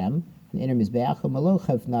 malifnei Hashem, the inner mizbeach,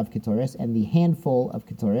 malochav nav ketoris, and the handful of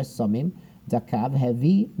ketoris, samim, dakav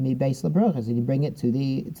hevi mi beis labrochas, and you bring it to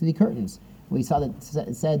the curtains. We saw that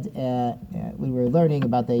it said we were learning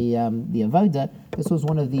about the avoda. This was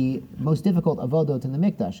one of the most difficult avodot in the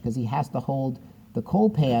mikdash because he has to hold the coal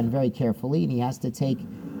pan very carefully, and he has to take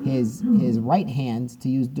his right hand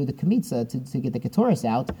to do the kamitza to get the ketoris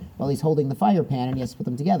out while he's holding the fire pan, and he has to put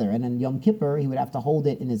them together. And then Yom Kippur, he would have to hold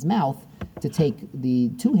it in his mouth to take the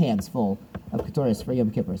 2 hands full of ketoris for Yom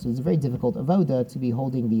Kippur. So it's a very difficult avoda to be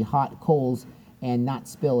holding the hot coals and not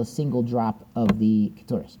spill a single drop of the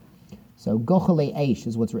ketoris. So gochale eish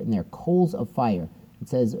is what's written there, coals of fire. It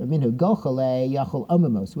says minhu gochale yachol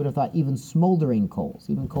omamos. You would have thought even smoldering coals,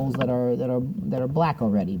 even coals that are black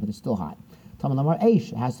already, but they're still hot. Talmud Lamar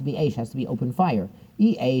eish, it has to be eish, has to be open fire.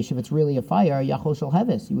 E eish, if it's really a fire, yachol shel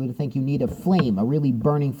heves. You would think you need a flame, a really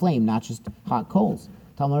burning flame, not just hot coals.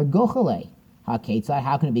 Talmud gochale haketzai.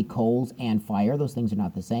 How can it be coals and fire? Those things are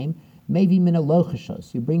not the same. Maybe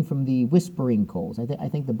minalochashos. You bring from the whispering coals. I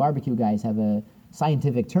think the barbecue guys have a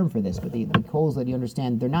scientific term for this, but the coals that you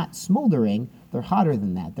understand, they're not smoldering, they're hotter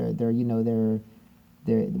than that.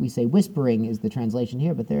 We say whispering is the translation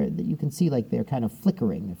here, but you can see like they're kind of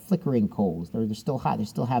flickering. They're flickering coals. They're still hot. They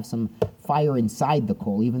still have some fire inside the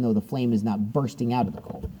coal, even though the flame is not bursting out of the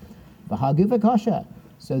coal. V'haguvakasha.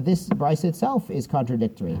 So this brisa itself is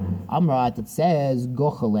contradictory. Amrat, it says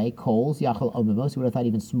gochale coals yachal omimos. You would have thought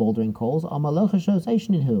even smoldering coals. Amalochashos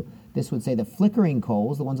eishninhu. This would say that flickering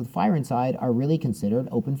coals, the ones with fire inside, are really considered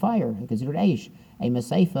open fire, considered eish. A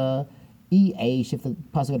maseifa. Eish, if the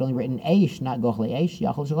pasuk had only written eish, not gochale eish,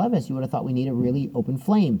 yachol shaleves, you would have thought we need a really open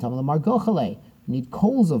flame. Talmud Lamar gochale, we need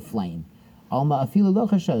coals of flame. Alma afilu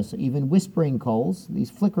lochashos, even whispering coals, these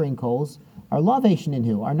flickering coals, are lavation in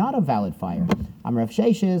who are not a valid fire. Amrav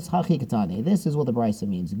sheshes hachi katani. This is what the brisa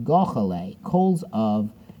means. Gochale, coals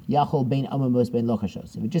of yachol bein amamos bein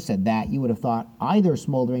lochashos. If it just said that, you would have thought either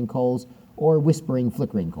smoldering coals or whispering,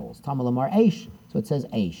 flickering coals. Talmud Lamar eish, so it says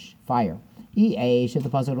eish, fire. Eish, if the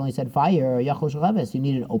pasuk only said fire, yachol shaleves, you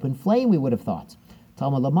need an open flame, we would have thought.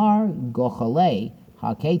 Talmud Lamar, gochale,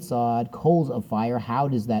 haketzad, coals of fire. How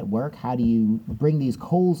does that work? How do you bring these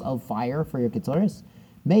coals of fire for your ketzoris?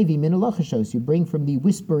 Maybe minalochashos, you bring from the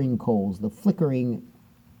whispering coals, the flickering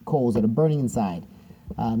coals that are burning inside.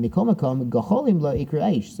 Mikomakom, gocholim lo ikra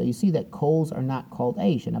eish. So you see that coals are not called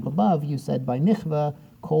eish. And up above, you said by nichva,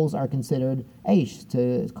 coals are considered eish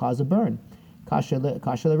to cause a burn. Kasha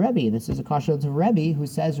the Rebbe, and this is a kasha to Rebbe who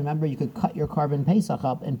says, remember, you could cut your carbon pesach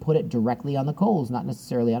up and put it directly on the coals, not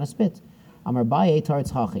necessarily on a spit. Amar baye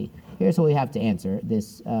tartz hachi. Here's what we have to answer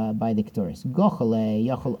this by the Ketores. Gochale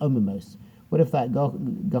yachol omimos. What if that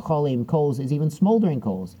gocholim coals is even smoldering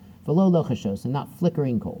coals? Velo lochashos, and not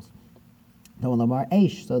flickering coals. Lamar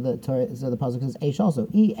eish. So the pasuk says eish also.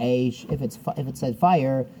 E eish. If it said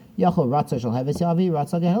fire, yachol ratzah shel heves yavi,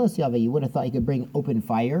 ratzah geheles yavi. You would have thought you could bring open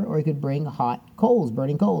fire, or you could bring hot coals,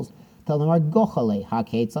 burning coals. Tell them our gochale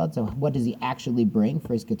haketzad. So what does he actually bring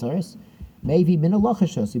for his ketoris? Maybe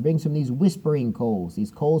minalochashos. He brings from these whispering coals,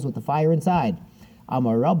 these coals with the fire inside.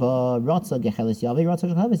 Amar Rabba ratzah geheles yavi, ratzah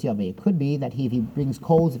shel heves yavi. It could be that if he brings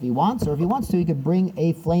coals if he wants, or if he wants to, he could bring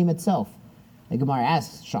a flame itself. The Gemara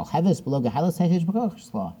asks, "Shal heves below geheles hechesh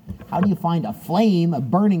b'koch." How do you find a flame, a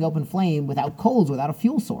burning open flame, without coals, without a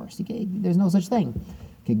fuel source? There's no such thing.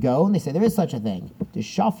 Could go, and they say there is such a thing. The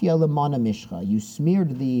shafya lemana mishcha. You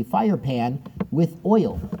smeared the fire pan with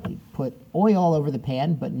oil. You put oil all over the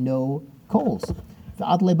pan, but no coals. The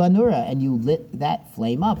adle banura, and you lit that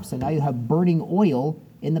flame up. So now you have burning oil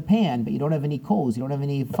in the pan, but you don't have any coals. You don't have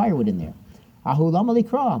any firewood in there. That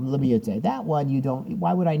one you don't.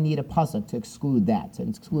 Why would I need a pasuk to exclude that? To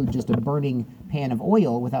exclude just a burning pan of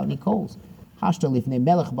oil without any coals? We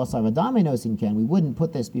wouldn't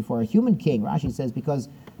put this before a human king. Rashi says because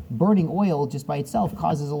burning oil just by itself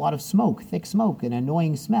causes a lot of smoke, thick smoke, an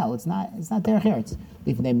annoying smell. It's not derech eretz.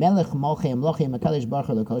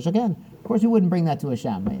 Again, of course, we wouldn't bring that to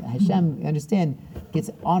Hashem. Hashem, understand,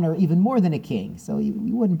 gets honor even more than a king. So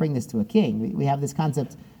you wouldn't bring this to a king. We have this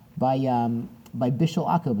concept by Bishul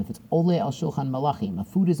Akub, if it's Ole al Shulchan Malachim. A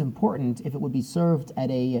food is important if it would be served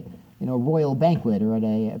at a royal banquet or at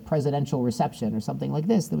a presidential reception or something like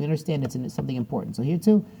this, then we understand it's something important. So here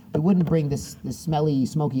too, we wouldn't bring this smelly,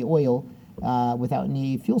 smoky oil without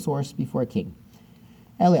any fuel source before a king.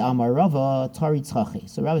 Ele Amar Rava Tari Tzachi.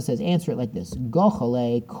 So Rava says, answer it like this: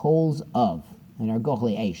 Gochale, coals of, and our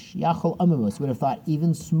Gochale Eish. Yachol Amamos. You would have thought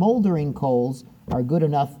even smoldering coals are good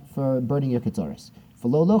enough for burning your ketzoris.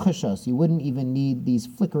 V'lo lochashos, you wouldn't even need these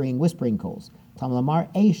flickering, whispering coals. Tam lamar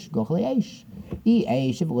eish, gochale eish.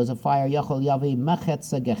 Eish, if it was a fire, yachol yavi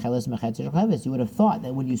machetza gecheles machetza shel. You would have thought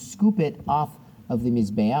that when you scoop it off of the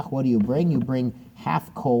mizbeach, what do you bring? You bring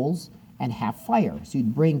half coals and half fire. So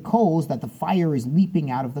you'd bring coals that the fire is leaping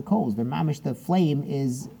out of the coals. The flame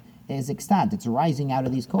is extant. It's rising out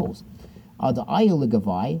of these coals. But by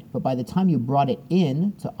the time you brought it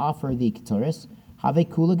in to offer the ketores, Have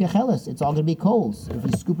kula gechelis. It's all going to be coals. If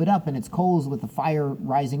you scoop it up and it's coals with the fire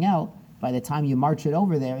rising out, by the time you march it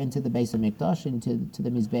over there into the base of Mikdash, into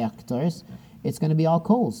the Mizbeach Ketores, it's going to be all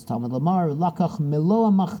coals. Talmud Lamar, lakach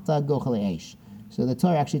meloa machta gochel eish. So the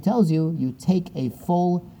Torah actually tells you, you take a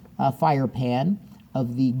full fire pan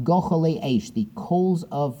of the gochel eish, the coals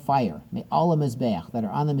of fire, me'ala Mizbeach, that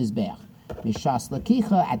are on the Mizbeach. Mishas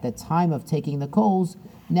lakicha, at the time of taking the coals,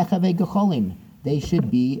 nechave gocholim, they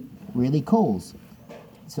should be really coals.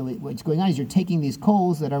 So what's going on is you're taking these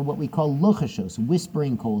coals that are what we call lochashos,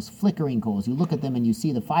 whispering coals, flickering coals. You look at them and you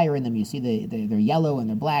see the fire in them. You see they're yellow and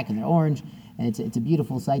they're black and they're orange, and it's a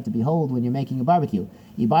beautiful sight to behold when you're making a barbecue.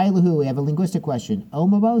 Ibailahu, we have a linguistic question.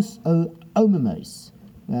 Omamos o omamos?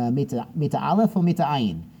 Mita aleph or mita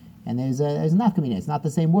ayin? And there's a nafkamina. It's not the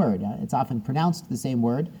same word. It's often pronounced the same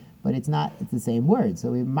word, but it's the same word.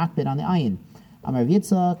 So we makbid on the ayin. Amar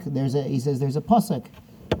Yitzchak, he says there's a pasuk.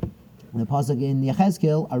 The pasuk in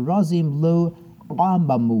Yechezkel, Arazim lo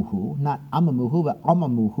amamuhu, not amamuhu, but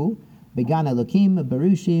amamuhu. Began Elokim,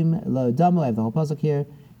 Berushim, lo damu. I have the whole pasuk here.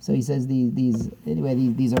 So he says these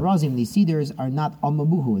arazim, these cedars, are not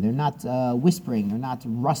amamuhu. They're not whispering. They're not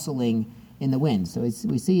rustling in the wind. So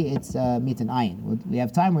we see it's mit and ayin. We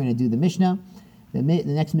have time. We're going to do the Mishnah. The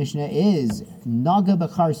next Mishnah is naga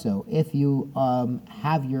becharso. If you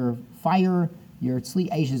have your fire, your tzli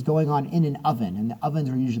eish is going on in an oven, and the ovens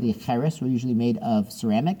are usually cheres, are usually made of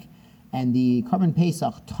ceramic, and the Korban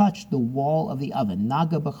Pesach touched the wall of the oven,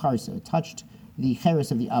 naga b'charso, touched the cheres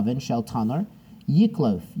of the oven, shel tanar,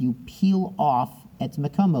 yiklof, you peel off et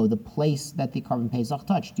mekomo, the place that the Korban Pesach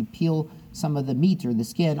touched. You peel some of the meat or the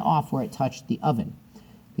skin off where it touched the oven.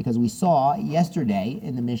 Because we saw yesterday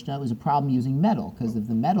in the Mishnah, it was a problem using metal, because if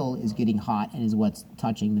the metal is getting hot and is what's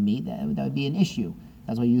touching the meat, that would be an issue.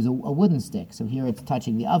 That's why you use a wooden stick. So here it's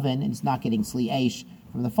touching the oven, and it's not getting sli eish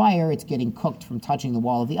from the fire, it's getting cooked from touching the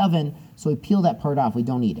wall of the oven, so we peel that part off, we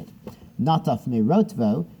don't eat it. Nataf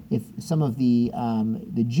merotvo, if some of the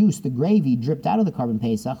juice, the gravy, dripped out of the Korban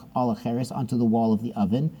Pesach, ala cheres, onto the wall of the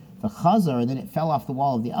oven, the chazar, and then it fell off the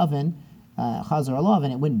wall of the oven, chazar alav,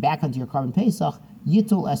 and it went back onto your Korban Pesach,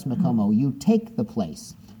 yitul es mekomo, you take the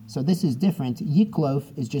place. So this is different.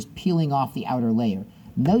 Yiklof is just peeling off the outer layer.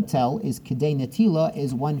 Notel is kedei netila,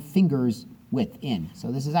 is one finger's width in.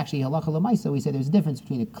 So this is actually halacha l'maisa. We say there's a difference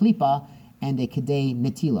between a klipa and a kedei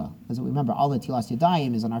netila. As we remember, all netilas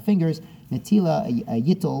yadayim is on our fingers. Netila, a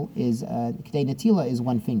yitul, is kedei netila is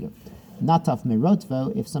one finger. Nataf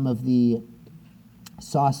merotvo, if some of the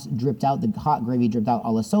sauce dripped out, the hot gravy dripped out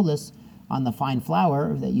ala solis on the fine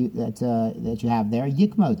flour that you have there,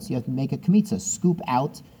 yikmots, you have to make a kmitza, scoop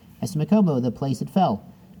out esmekomo, the place it fell.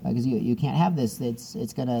 Because you can't have this.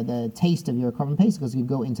 It's gonna, the taste of your Korban Pesach is going to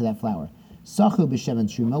go into that flour. Sachu b'shemen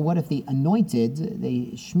truma. What if they anointed,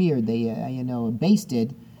 they smeared, they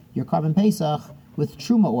basted your Korban Pesach with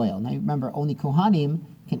truma oil? Now remember, only kohanim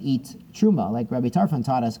can eat truma, like Rabbi Tarfon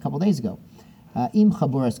taught us a couple days ago. Im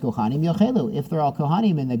chaburas kohanim yochelu. If they're all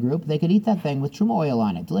kohanim in the group, they could eat that thing with truma oil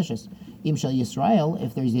on it. Delicious. Im shel Yisrael.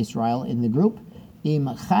 If there's Yisrael in the group. Im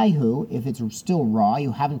chayhu, if it's still raw,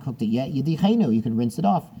 you haven't cooked it yet, yidichenu, you can rinse it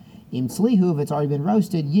off. Im tzlihu, if it's already been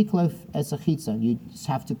roasted, yiklof es achitza, you just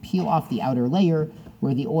have to peel off the outer layer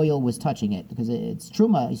where the oil was touching it, because it's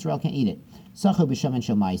truma, Israel can't eat it. Sachu b'shemen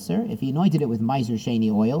shel meiser, if he anointed it with meiser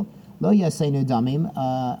sheni oil, lo yaseinu damim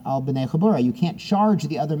al b'nei chabura, you can't charge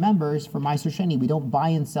the other members for meiser sheni. We don't buy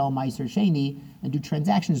and sell meiser sheni and do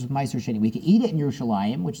transactions with meiser sheni. We can eat it in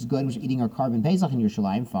Yerushalayim, which is good, we're eating our Korban Pesach in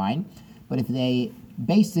Yerushalayim, fine. But if they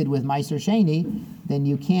basted with Meiser Sheni, then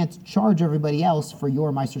you can't charge everybody else for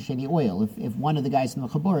your Meiser Sheni oil. If one of the guys from the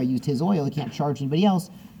Chabura used his oil, he can't charge anybody else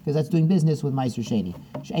because that's doing business with Meiser Sheni.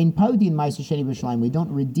 She'ein podin Meiser Sheni b'Yerushalayim. We don't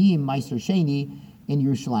redeem Meiser Sheni in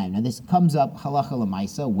Yerushalayim. Now this comes up halacha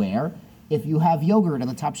l'maisa, where if you have yogurt on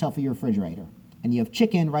the top shelf of your refrigerator and you have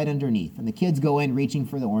chicken right underneath, and the kids go in reaching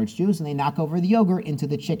for the orange juice and they knock over the yogurt into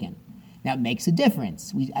the chicken. Now it makes a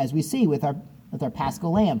difference, as we see with our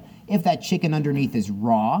Paschal lamb. If that chicken underneath is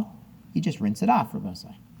raw, you just rinse it off,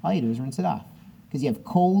 Rabbosai. All you do is rinse it off. Because you have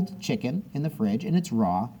cold chicken in the fridge and it's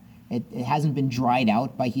raw. It hasn't been dried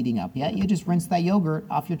out by heating up yet. You just rinse that yogurt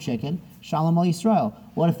off your chicken. Shalom al Yisrael.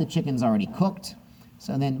 What if the chicken's already cooked?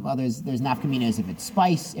 So then, well, there's nafkaminas if it's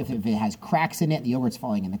spiced. If it has cracks in it, the yogurt's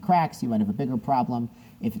falling in the cracks, you might have a bigger problem.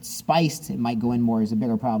 If it's spiced, it might go in more as a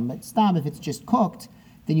bigger problem. But stam, if it's just cooked,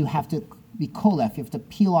 then you have to be kolef, you have to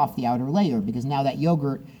peel off the outer layer, because now that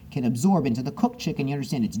yogurt can absorb into the cooked chicken. You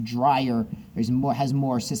understand it's drier, has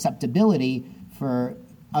more susceptibility for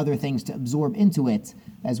other things to absorb into it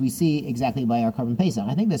as we see exactly by our Korban Pesach.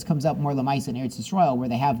 I think this comes up more Lamaisa in Eretz Yisrael, where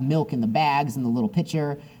they have milk in the bags in the little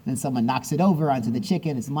pitcher, and then someone knocks it over onto the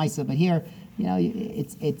chicken. It's Lamaisa, but here, there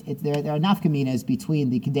are nafkaminas between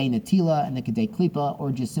the Kedei Natila and the Kedei Klipa,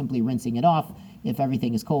 or just simply rinsing it off if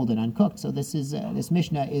everything is cold and uncooked. So this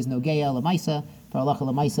Mishnah is Nogeya Lamaisa, for Halacha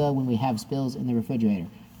Lamaisa, when we have spills in the refrigerator.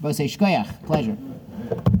 Bosei Shkoyach, pleasure.